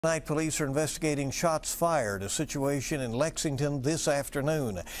Tonight, police are investigating shots fired, a situation in Lexington this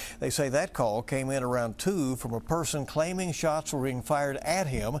afternoon. They say that call came in around 2 from a person claiming shots were being fired at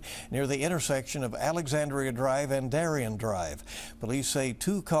him near the intersection of Alexandria Drive and Darien Drive. Police say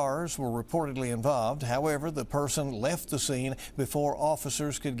 2 cars were reportedly involved. However, the person left the scene before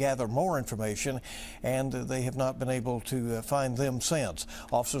officers could gather more information, and they have not been able to find them since.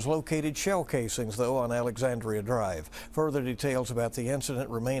 Officers located shell casings, though, on Alexandria Drive. Further details about the incident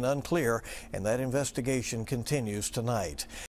remain unclear, and that investigation continues tonight.